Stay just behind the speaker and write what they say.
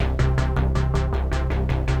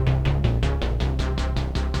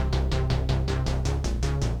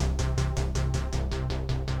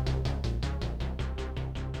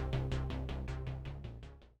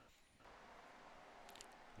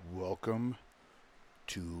welcome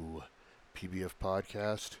to PBF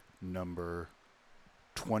Podcast number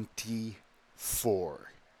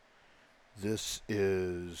 24. This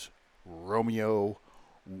is Romeo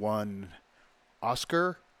 1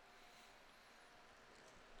 Oscar.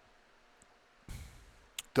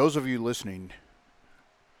 Those of you listening,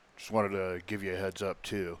 just wanted to give you a heads up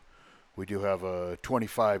too. We do have a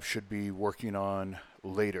 25 should be working on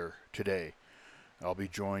later today. I'll be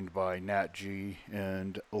joined by Nat G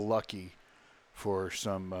and Lucky for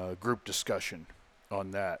some group discussion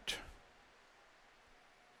on that.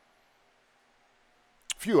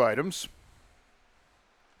 Few items.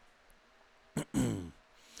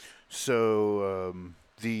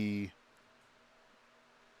 The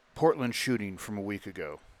Portland shooting from a week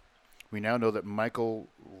ago. We now know that Michael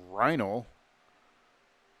Reinl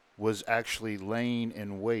was actually laying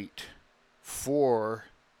in wait for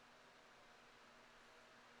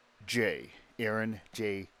Aaron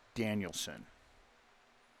J. Danielson.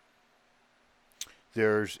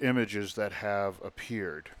 There's images that have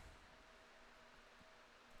appeared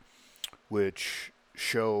which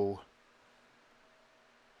show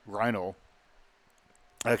Reinl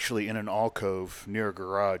actually in an alcove near a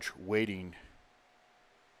garage waiting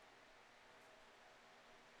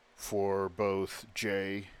for both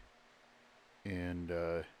Jay and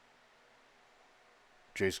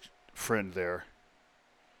Jay's friend there.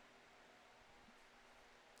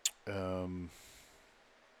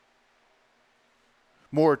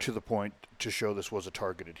 More to the point to show this was a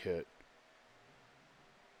targeted hit.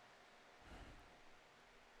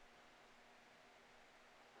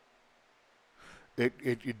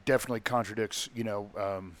 It definitely contradicts,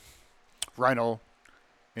 Reinl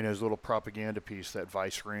in his little propaganda piece that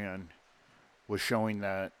Vice ran was showing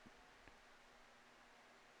that,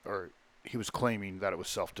 or he was claiming that it was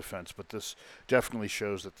self-defense, but this definitely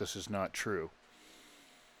shows that this is not true.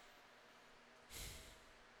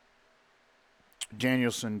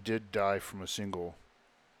 Danielson did die from a single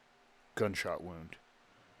gunshot wound.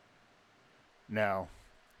 Now,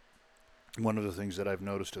 one of the things that I've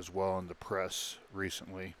noticed as well in the press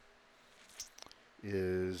recently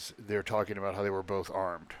is they're talking about how they were both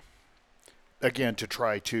armed. Again, to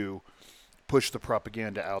try to push the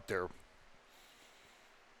propaganda out there.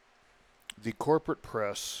 The corporate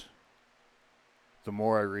press, the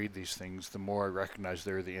more I read these things, the more I recognize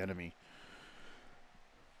they're the enemy.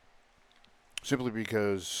 Simply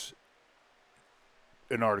because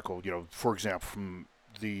an article, for example, from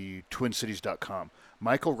the TwinCities.com,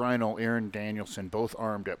 Michael Reinl, Aaron Danielson, both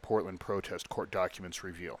armed at Portland protest, court documents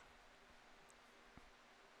reveal.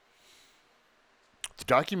 The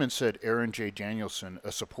document said Aaron J. Danielson,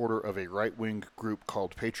 a supporter of a right-wing group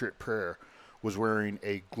called Patriot Prayer, was wearing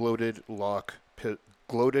a gloated Glock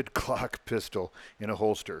pistol in a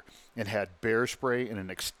holster and had bear spray and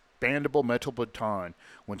an expandable metal baton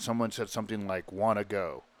when someone said something like, "Wanna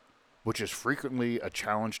go," which is frequently a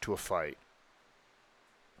challenge to a fight.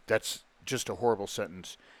 That's just a horrible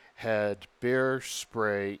sentence. Had bear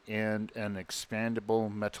spray and an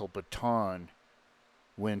expandable metal baton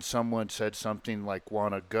when someone said something like,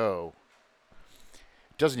 "Wanna go."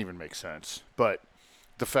 It doesn't even make sense. But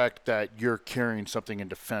the fact that you're carrying something in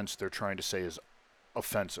defense they're trying to say is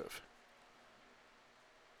offensive.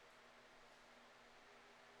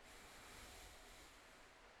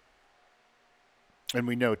 And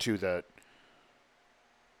we know, too, that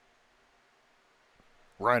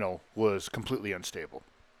Reinl was completely unstable.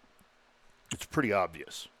 It's pretty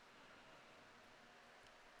obvious.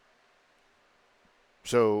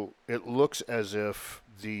 So it looks as if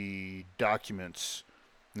the documents,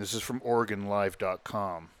 and this is from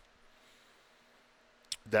OregonLive.com,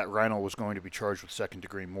 that Reinl was going to be charged with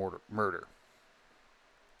second-degree murder.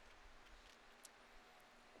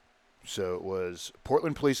 So it was,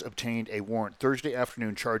 Portland police obtained a warrant Thursday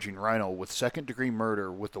afternoon charging Reinl with second-degree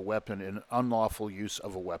murder with a weapon and unlawful use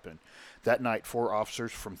of a weapon. That night, 4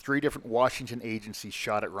 officers from 3 different Washington agencies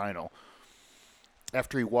shot at Reinl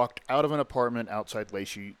after he walked out of an apartment outside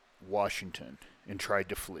Lacey, Washington, and tried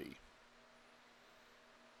to flee.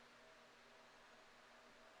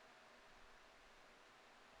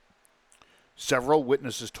 Several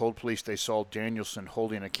witnesses told police they saw Danielson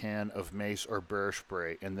holding a can of mace or bear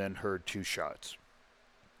spray and then heard 2 shots.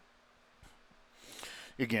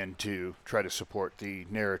 Again, to try to support the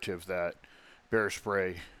narrative that bear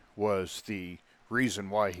spray was the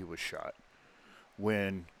reason why he was shot.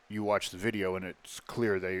 When you watch the video and it's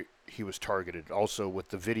clear he was targeted. Also with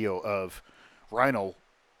the video of Reinl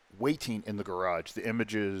waiting in the garage. The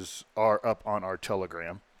images are up on our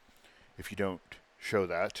Telegram if you don't show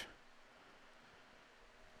that.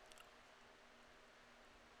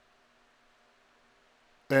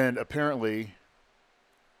 And apparently,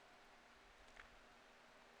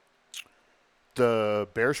 the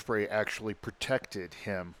bear spray actually protected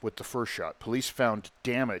him with the first shot. Police found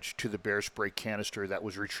damage to the bear spray canister that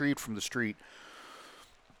was retrieved from the street,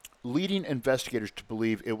 leading investigators to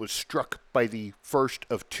believe it was struck by the first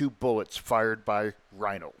of 2 bullets fired by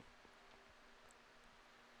Reinl.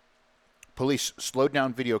 Police slowed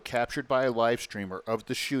down video captured by a live streamer of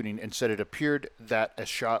the shooting and said it appeared that a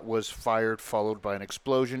shot was fired, followed by an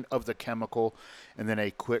explosion of the chemical and then a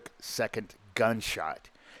quick second gunshot.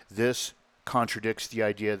 This contradicts the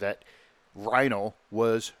idea that Reinl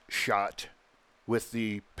was shot with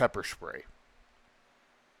the pepper spray.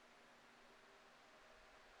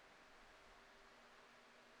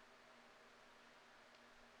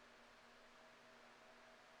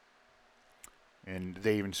 And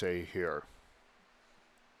they even say here,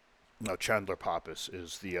 no, Chandler Pappas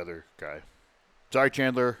is the other guy. Sorry,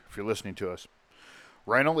 Chandler, if you're listening to us.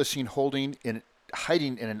 Reinl is seen hiding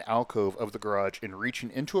in an alcove of the garage and reaching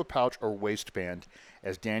into a pouch or waistband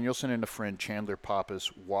as Danielson and a friend, Chandler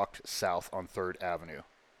Pappas, walked south on 3rd Avenue.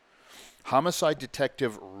 Homicide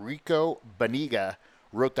detective Rico Baniga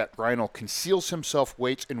wrote that Reinl conceals himself,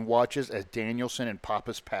 waits, and watches as Danielson and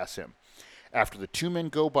Pappas pass him. After the 2 men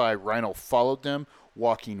go by, Reinl followed them,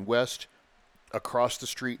 walking west across the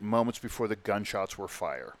street moments before the gunshots were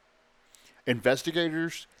fired.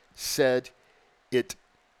 Investigators said it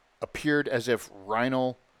appeared as if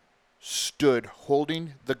Reinl stood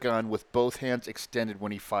holding the gun with both hands extended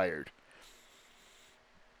when he fired.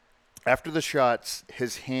 After the shots,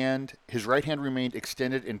 his right hand remained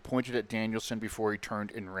extended and pointed at Danielson before he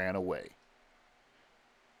turned and ran away.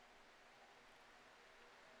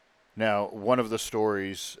 Now, one of the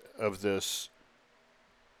stories of this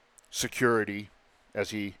security,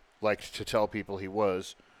 as he liked to tell people he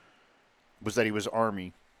was that he was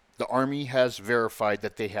Army. The Army has verified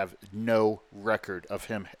that they have no record of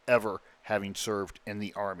him ever having served in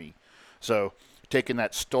the Army. So, taking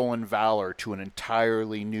that stolen valor to an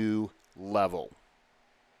entirely new level.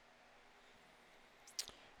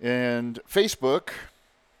 And Facebook,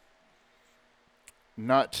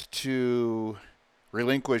 not to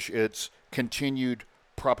relinquish its continued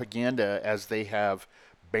propaganda, as they have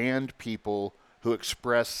banned people who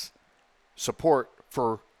express support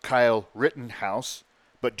for Kyle Rittenhouse,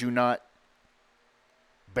 but do not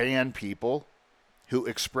ban people who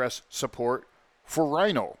express support for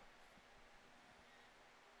Reinl.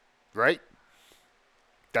 Right?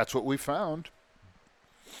 That's what we found.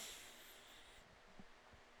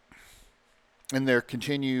 In their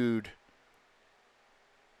continued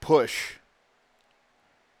push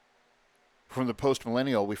from the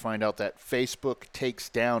post-millennial, we find out that Facebook takes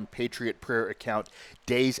down Patriot Prayer account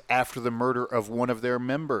days after the murder of one of their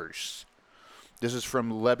members. This is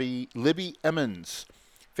from Libby Emmons.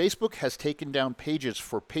 Facebook has taken down pages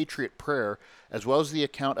for Patriot Prayer, as well as the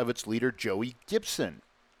account of its leader, Joey Gibson.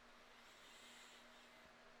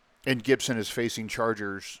 And Gibson is facing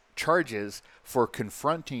charges for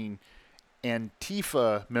confronting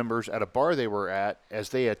Antifa members at a bar they were at as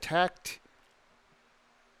they attacked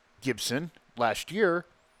Gibson last year.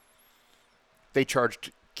 They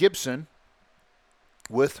charged Gibson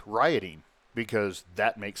with rioting because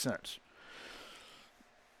that makes sense.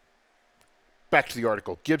 Back to the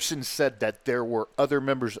article. Gibson said that there were other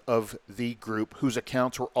members of the group whose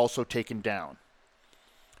accounts were also taken down.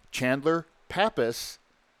 Chandler Pappas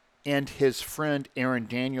and his friend Aaron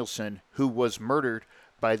Danielson, who was murdered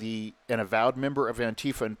by an avowed member of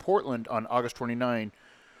Antifa in Portland on August 29,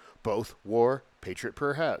 both wore Patriot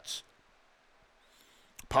Prayer hats.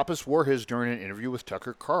 Pappas wore his during an interview with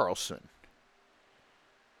Tucker Carlson.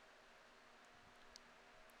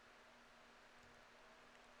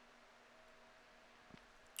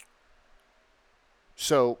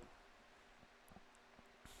 So,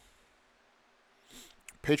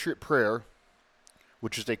 Patriot Prayer,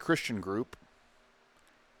 which is a Christian group,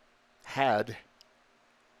 had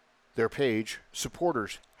their page,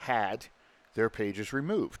 supporters had their pages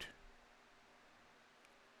removed.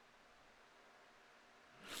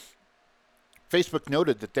 Facebook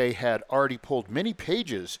noted that they had already pulled many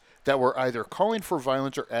pages that were either calling for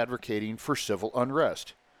violence or advocating for civil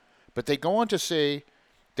unrest. But they go on to say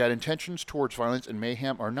that intentions towards violence and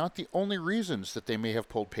mayhem are not the only reasons that they may have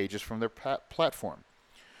pulled pages from their platform.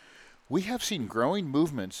 We have seen growing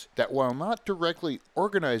movements that, while not directly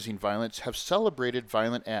organizing violence, have celebrated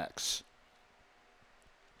violent acts,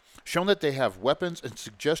 shown that they have weapons and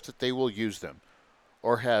suggest that they will use them,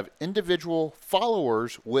 or have individual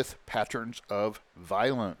followers with patterns of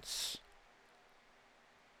violence.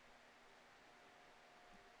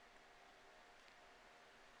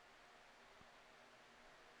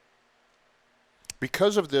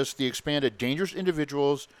 Because of this, the expanded dangerous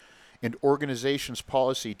individuals and organizations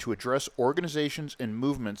policy to address organizations and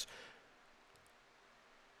movements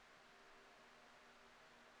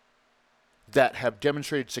that have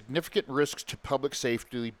demonstrated significant risks to public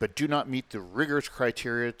safety but do not meet the rigorous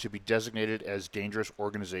criteria to be designated as dangerous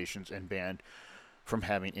organizations and banned from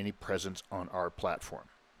having any presence on our platform.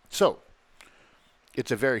 So,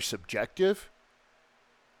 it's a very subjective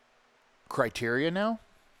criteria now.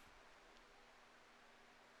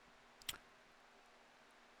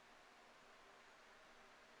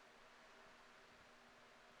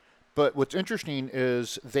 But what's interesting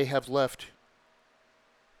is they have left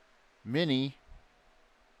many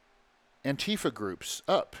Antifa groups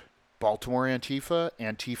up. Baltimore Antifa,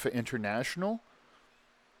 Antifa International,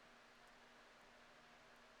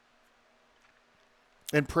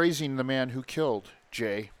 and praising the man who killed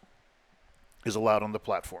Jay is allowed on the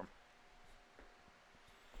platform.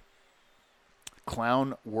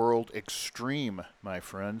 Clown World Extreme, my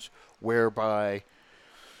friends, whereby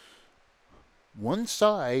one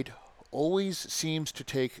side always seems to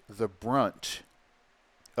take the brunt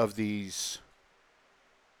of these,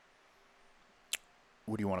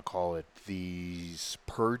 what do you want to call it, these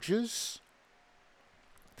purges,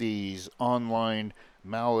 these online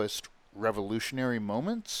Maoist revolutionary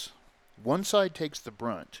moments. One side takes the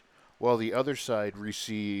brunt, while the other side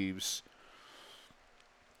receives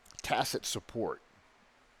tacit support,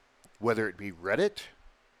 whether it be Reddit,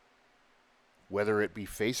 whether it be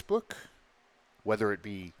Facebook, whether it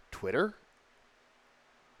be Twitter,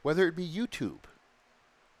 whether it be YouTube.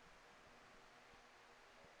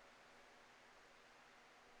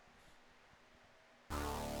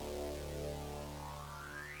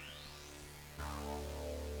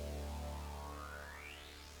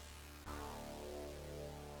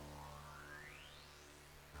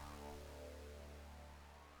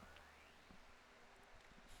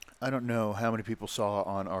 I don't know how many people saw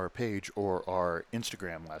on our page or our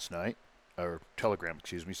Instagram last night, or Telegram,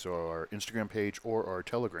 excuse me, so our Instagram page or our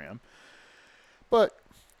Telegram, but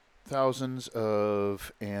thousands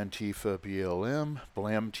of Antifa BLM,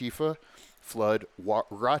 Blamtifa, flood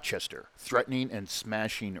Rochester, threatening and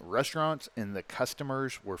smashing restaurants, and the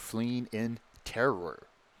customers were fleeing in terror.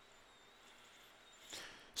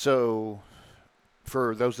 So,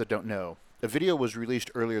 for those that don't know, a video was released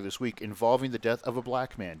earlier this week involving the death of a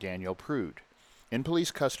black man, Daniel Prude, in police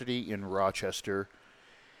custody in Rochester.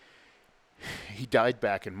 He died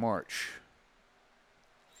back in March.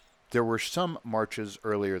 There were some marches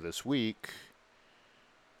earlier this week,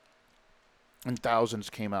 and thousands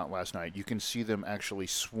came out last night. You can see them actually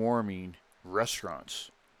swarming restaurants.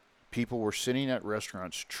 People were sitting at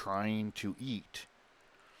restaurants trying to eat.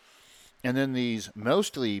 And then these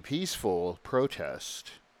mostly peaceful protests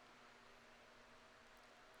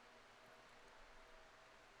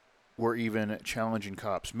were even challenging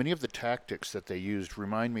cops. Many of the tactics that they used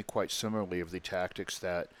remind me quite similarly of the tactics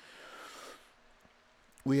that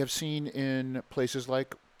we have seen in places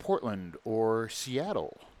like Portland or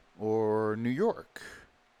Seattle or New York.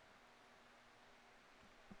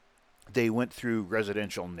 They went through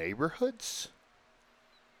residential neighborhoods.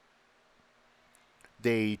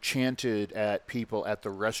 They chanted at people at the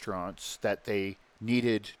restaurants that they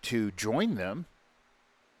needed to join them,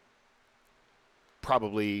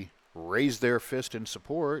 probably raise their fist in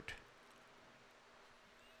support.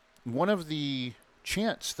 One of the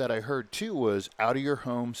chants that I heard too was out of your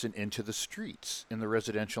homes and into the streets in the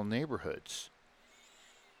residential neighborhoods.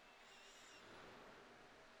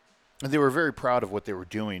 And they were very proud of what they were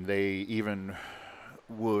doing. They even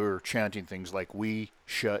were chanting things like, "We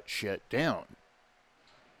shut shit down."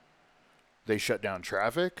 They shut down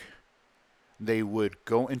traffic. They would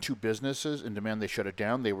go into businesses and demand they shut it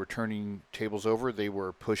down. They were turning tables over. They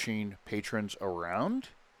were pushing patrons around.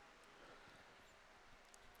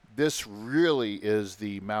 This really is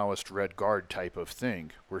the Maoist Red Guard type of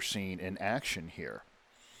thing we're seeing in action here.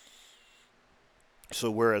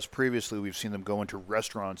 So whereas previously we've seen them go into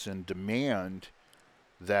restaurants and demand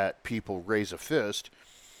that people raise a fist,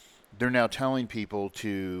 they're now telling people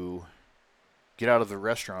to get out of the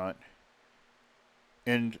restaurant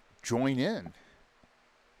and join in.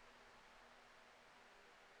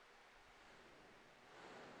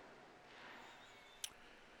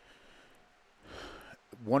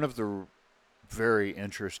 One of the very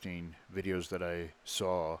interesting videos that I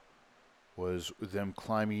saw was them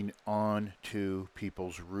climbing onto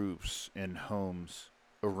people's roofs in homes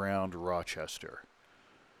around Rochester.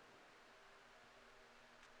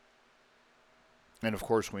 And of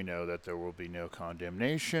course we know that there will be no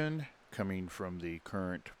condemnation coming from the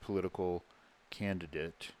current political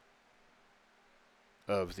candidate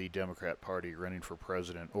of the Democrat Party running for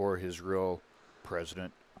president, or his real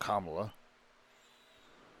president, Kamala.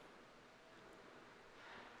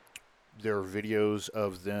 There are videos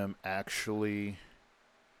of them actually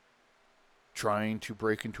trying to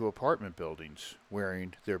break into apartment buildings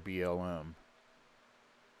wearing their BLM.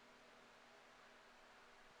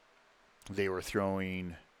 They were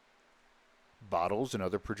throwing bottles and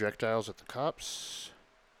other projectiles at the cops.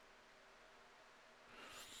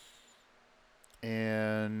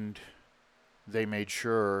 And they made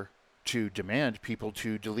sure to demand people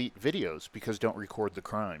to delete videos because don't record the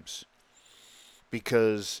crimes.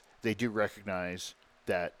 Because they do recognize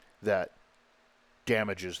that that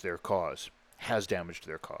damages their cause, has damaged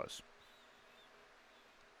their cause.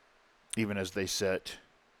 Even as they set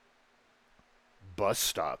bus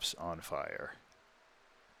stops on fire.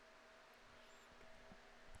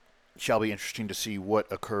 It shall be interesting to see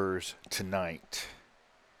what occurs tonight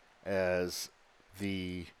as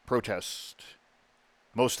the protest,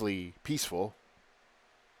 mostly peaceful.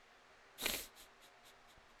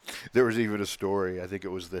 There was even a story, I think it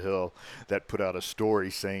was The Hill, that put out a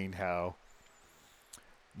story saying how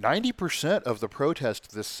 90% of the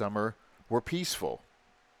protests this summer were peaceful.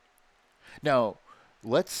 Now,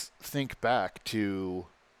 let's think back to,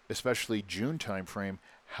 especially June timeframe,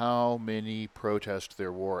 how many protests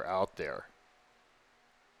there were out there.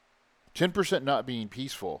 10% not being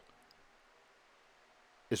peaceful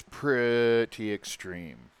is pretty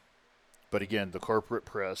extreme. But again, the corporate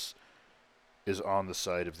press is on the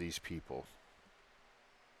side of these people.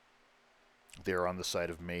 They're on the side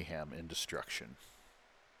of mayhem and destruction.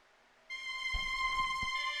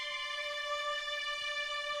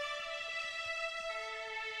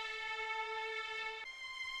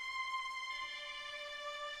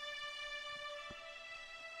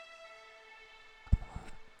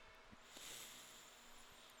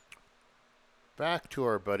 Back to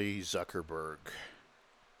our buddy Zuckerberg.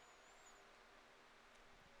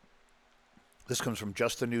 This comes from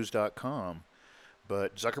justthenews.com,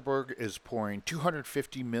 but Zuckerberg is pouring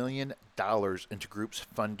 $250 million into groups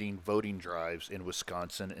funding voting drives in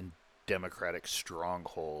Wisconsin and Democratic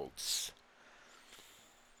strongholds.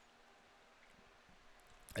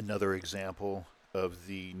 Another example of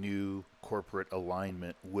the new corporate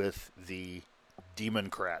alignment with the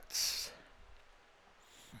Democrats.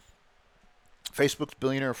 Facebook's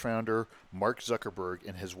billionaire founder Mark Zuckerberg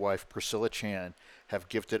and his wife Priscilla Chan have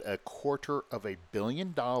gifted $250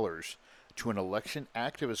 million to an election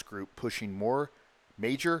activist group pushing more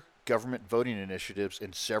major government voting initiatives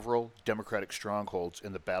in several Democratic strongholds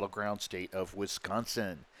in the battleground state of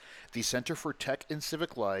Wisconsin. The Center for Tech and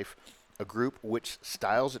Civic Life, a group which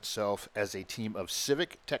styles itself as a team of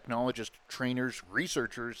civic technologists, trainers,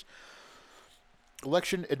 researchers,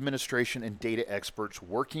 election administration, and data experts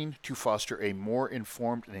working to foster a more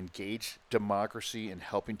informed and engaged democracy and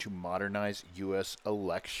helping to modernize U.S.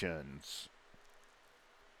 elections.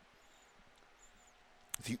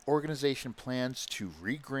 The organization plans to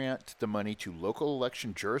re-grant the money to local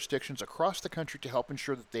election jurisdictions across the country to help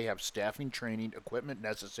ensure that they have staffing, training, equipment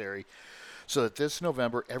necessary so that this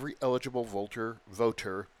November every eligible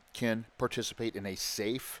voter can participate in a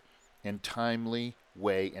safe and timely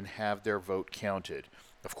way and have their vote counted.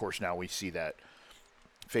 Of course, now we see that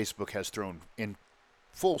Facebook has thrown in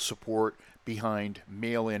full support behind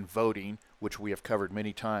mail-in voting, which we have covered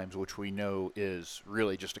many times, which we know is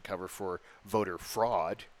really just a cover for voter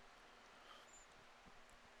fraud.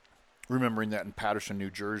 Remembering that in Paterson, New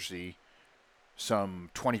Jersey, some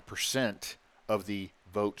 20% of the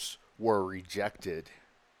votes were rejected.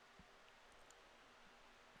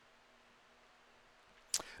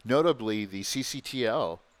 Notably, the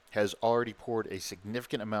CCTL has already poured a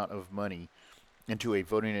significant amount of money into a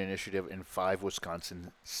voting initiative in 5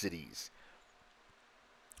 Wisconsin cities.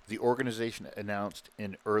 The organization announced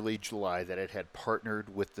in early July that it had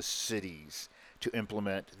partnered with the cities to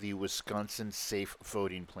implement the Wisconsin Safe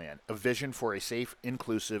Voting Plan, a vision for a safe,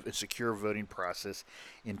 inclusive, and secure voting process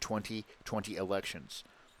in 2020 elections,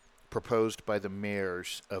 proposed by the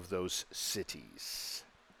mayors of those cities.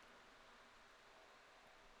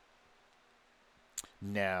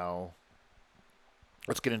 Now,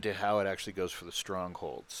 let's get into how it actually goes for the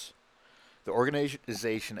strongholds. The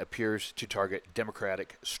organization appears to target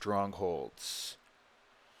Democratic strongholds.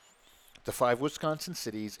 The 5 Wisconsin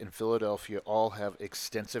cities and Philadelphia all have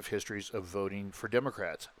extensive histories of voting for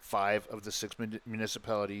Democrats. 5 of the 6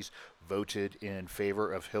 municipalities voted in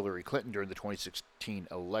favor of Hillary Clinton during the 2016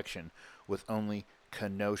 election, with only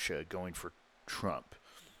Kenosha going for Trump.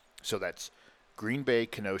 So that's Green Bay,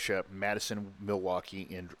 Kenosha, Madison, Milwaukee,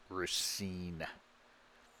 and Racine.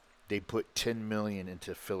 They put $10 million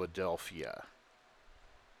into Philadelphia.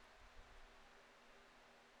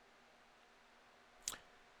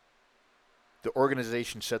 The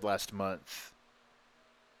organization said last month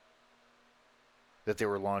that they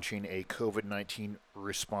were launching a COVID-19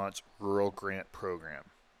 response rural grant program,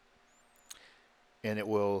 and it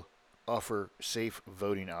will offer safe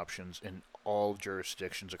voting options in all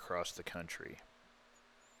jurisdictions across the country.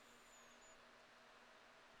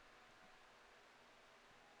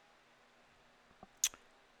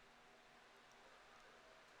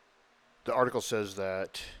 The article says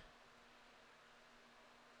that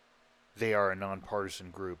they are a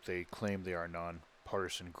nonpartisan group. They claim they are a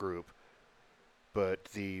nonpartisan group, but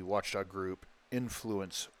the watchdog group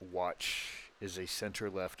Influence Watch is a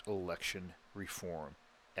center-left election reform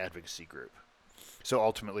advocacy group. So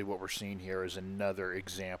ultimately, what we're seeing here is another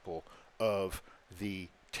example of the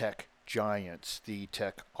tech giants, the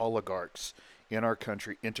tech oligarchs in our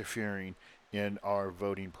country interfering in our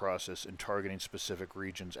voting process and targeting specific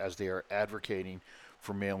regions as they are advocating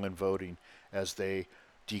for mail-in voting, as they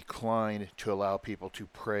decline to allow people to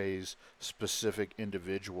praise specific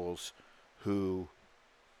individuals who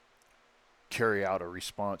carry out a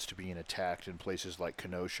response to being attacked in places like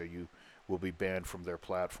Kenosha. You will be banned from their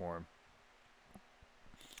platform.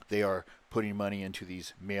 They are putting money into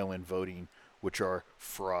these mail-in voting, which are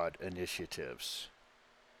fraud initiatives.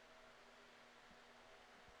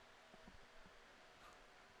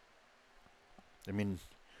 I mean,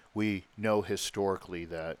 we know historically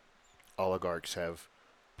that oligarchs have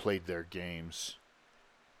played their games.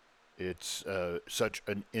 It's such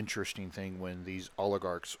an interesting thing when these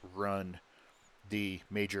oligarchs run the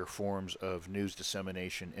major forms of news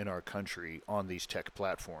dissemination in our country on these tech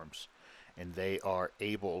platforms. And they are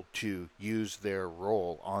able to use their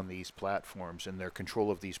role on these platforms and their control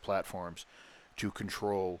of these platforms to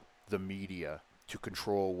control the media, to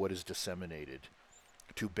control what is disseminated,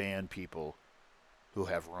 to ban people who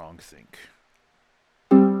have wrongthink.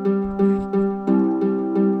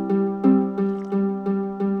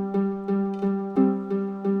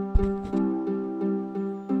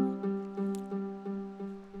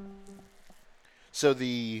 So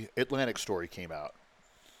the Atlantic story came out.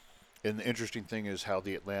 And the interesting thing is how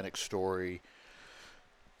the Atlantic story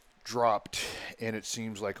dropped, and it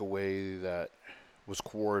seems like a way that was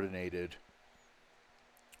coordinated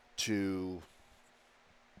to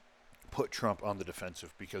put Trump on the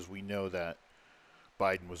defensive, because we know that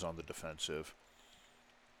Biden was on the defensive.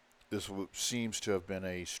 This seems to have been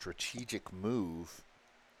a strategic move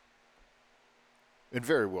and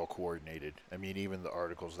very well coordinated. I mean, even the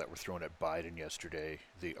articles that were thrown at Biden yesterday,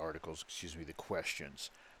 the questions,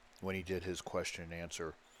 when he did his question and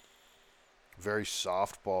answer, very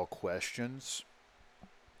softball questions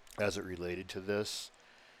as it related to this,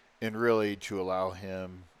 and really to allow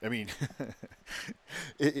him. I mean,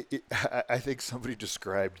 I think somebody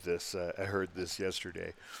described this. I heard this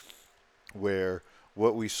yesterday, where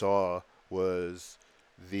what we saw was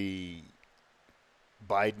the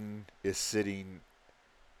Biden is standing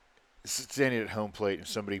at home plate, and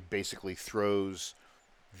somebody basically throws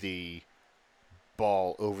the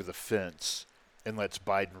ball over the fence and lets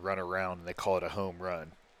Biden run around, and they call it a home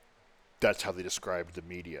run. That's how they described the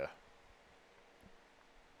media.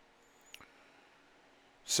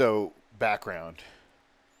 So, background.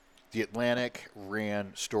 The Atlantic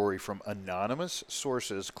ran story from anonymous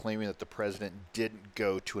sources claiming that the president didn't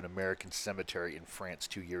go to an American cemetery in France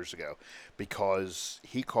 2 years ago because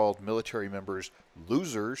he called military members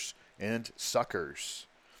losers and suckers.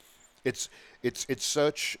 It's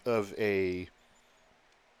such of a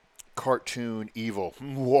cartoon evil.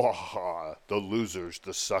 The losers,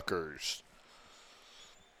 the suckers.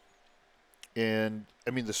 And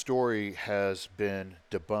I mean, the story has been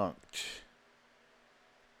debunked.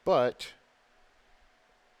 But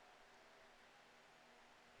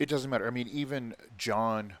it doesn't matter. I mean, even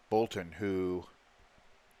John Bolton, who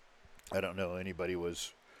I don't know anybody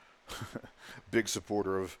was big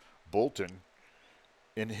supporter of Bolton,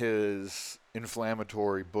 in his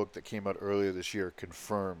inflammatory book that came out earlier this year,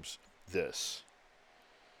 confirms this.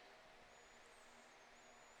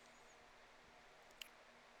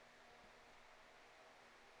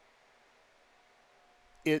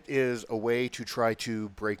 It is a way to try to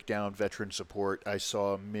break down veteran support. I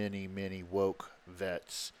saw many, many woke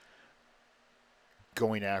vets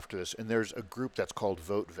going after this, and there's a group that's called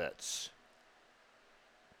Vote Vets.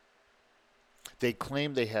 They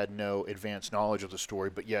claim they had no advanced knowledge of the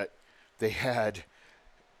story, but yet they had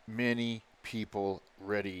many people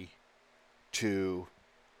ready to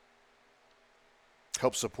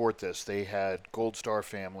help support this. They had Gold Star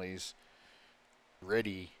families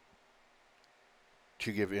ready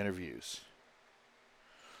to give interviews.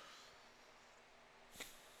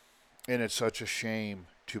 And it's such a shame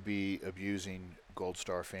to be abusing Gold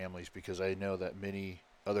Star families because I know that many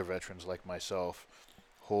other veterans like myself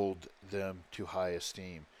hold them to high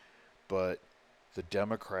esteem. But the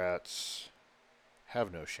Democrats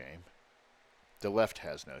have no shame. The left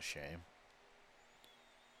has no shame.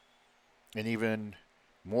 And even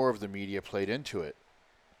more of the media played into it.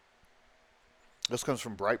 This comes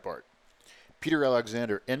from Breitbart. Peter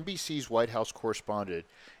Alexander, NBC's White House correspondent,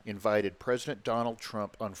 invited President Donald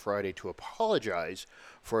Trump on Friday to apologize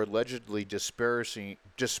for allegedly disparaging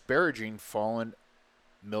fallen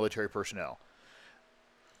military personnel.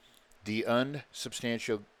 The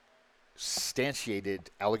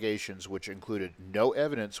unsubstantiated allegations, which included no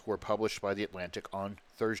evidence, were published by The Atlantic on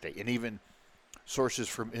Thursday. And even sources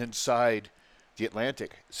from inside The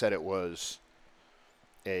Atlantic said it was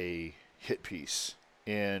a hit piece.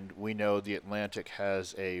 And we know The Atlantic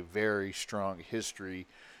has a very strong history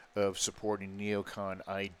of supporting neocon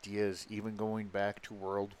ideas, even going back to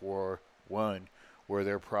World War I, where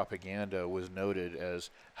their propaganda was noted as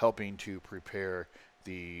helping to prepare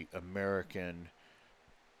the American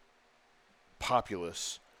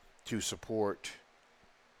populace to support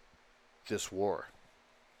this war.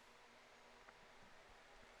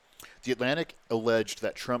 The Atlantic alleged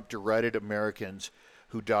that Trump derided Americans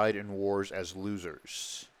who died in wars as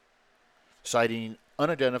losers, citing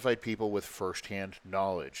unidentified people with first-hand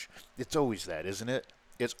knowledge. It's always that, isn't it?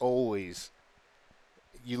 It's always,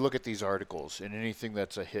 you look at these articles, and anything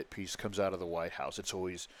that's a hit piece comes out of the White House. It's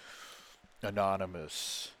always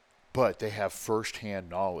anonymous, but they have first-hand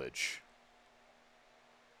knowledge.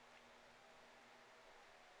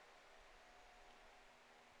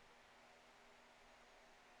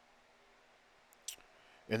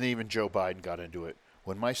 And then even Joe Biden got into it.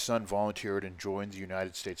 When my son volunteered and joined the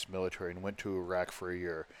United States military and went to Iraq for a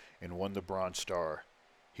year and won the Bronze Star,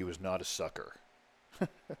 he was not a sucker. I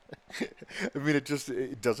mean,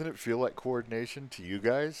 doesn't it feel like coordination to you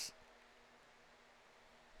guys?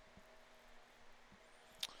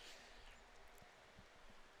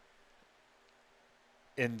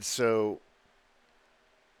 And so,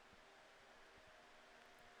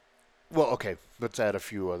 well, okay, let's add a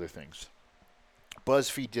few other things.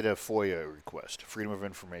 BuzzFeed did a FOIA request, Freedom of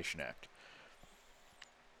Information Act.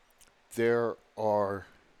 There are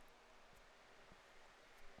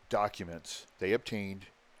documents they obtained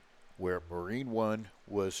where Marine One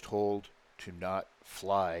was told to not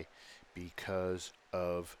fly because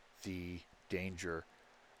of the danger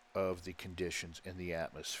of the conditions in the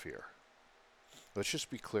atmosphere. Let's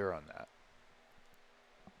just be clear on that.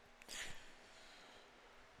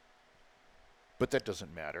 But that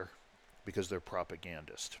doesn't matter because they're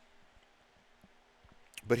propagandists.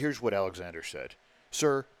 But here's what Alexander said.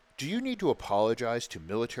 Sir, do you need to apologize to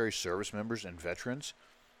military service members and veterans?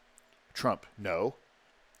 Trump, no.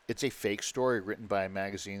 It's a fake story written by a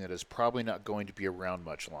magazine that is probably not going to be around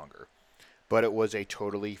much longer. But it was a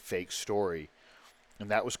totally fake story,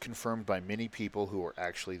 and that was confirmed by many people who were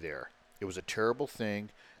actually there. It was a terrible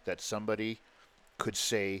thing that somebody could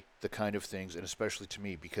say the kind of things, and especially to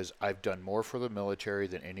me, because I've done more for the military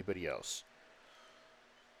than anybody else.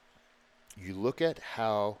 You look at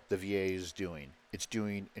how the VA is doing. It's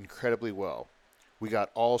doing incredibly well. We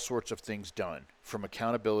got all sorts of things done, from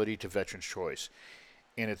accountability to veterans' choice.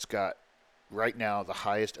 And it's got, right now, the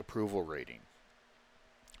highest approval rating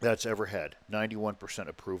that's ever had. 91%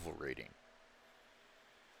 approval rating.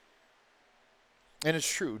 And it's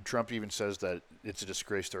true. Trump even says that it's a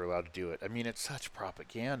disgrace they're allowed to do it. I mean, it's such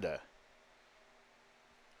propaganda.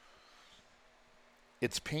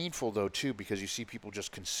 It's painful, though, too, because you see people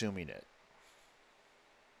just consuming it.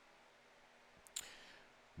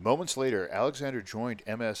 Moments later, Alexander joined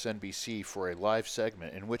MSNBC for a live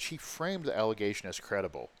segment in which he framed the allegation as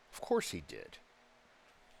credible. Of course he did.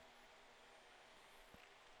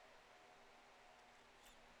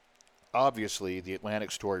 Obviously, the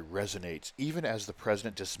Atlantic story resonates, even as the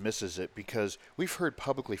president dismisses it, because we've heard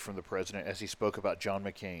publicly from the president as he spoke about John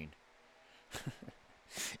McCain.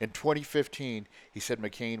 In 2015, he said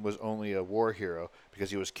McCain was only a war hero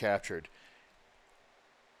because he was captured,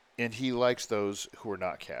 and he likes those who are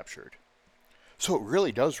not captured. So it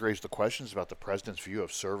really does raise the questions about the president's view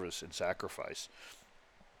of service and sacrifice.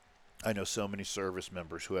 I know so many service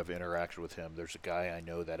members who have interacted with him. There's a guy I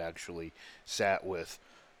know that actually sat with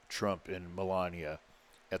Trump and Melania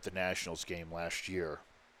at the Nationals game last year.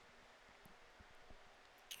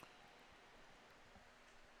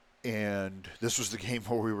 And this was the game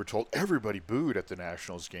where we were told everybody booed at the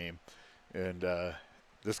Nationals game. And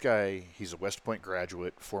this guy, he's a West Point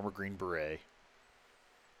graduate, former Green Beret,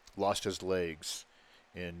 lost his legs,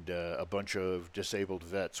 and a bunch of disabled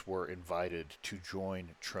vets were invited to join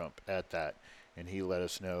Trump at that. And he let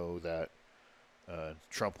us know that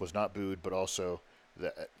Trump was not booed, but also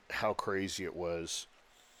how crazy it was.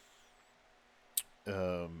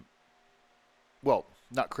 Um, well,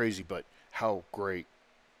 not crazy, but how great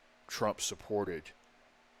Trump supported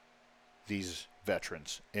these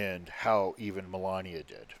veterans and how even Melania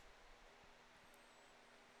did.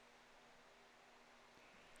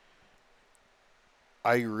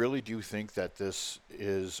 I really do think that this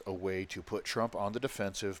is a way to put Trump on the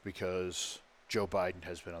defensive because Joe Biden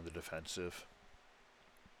has been on the defensive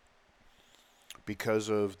because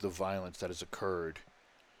of the violence that has occurred,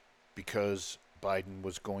 because Biden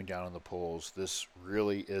was going down in the polls. This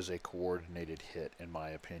really is a coordinated hit, in my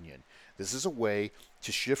opinion. This is a way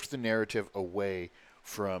to shift the narrative away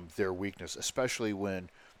from their weakness, especially when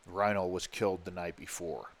Rhino was killed the night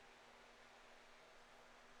before.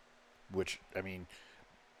 Which, I mean,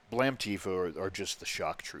 Blam Tifa are just the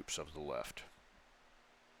shock troops of the left.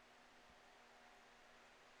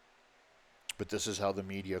 But this is how the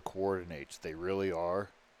media coordinates. They really are,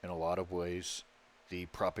 in a lot of ways, the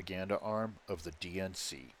propaganda arm of the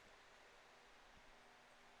DNC.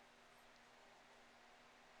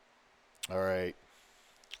 All right.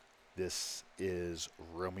 This is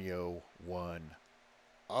Romeo 1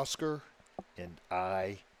 Oscar, and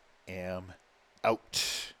I am out.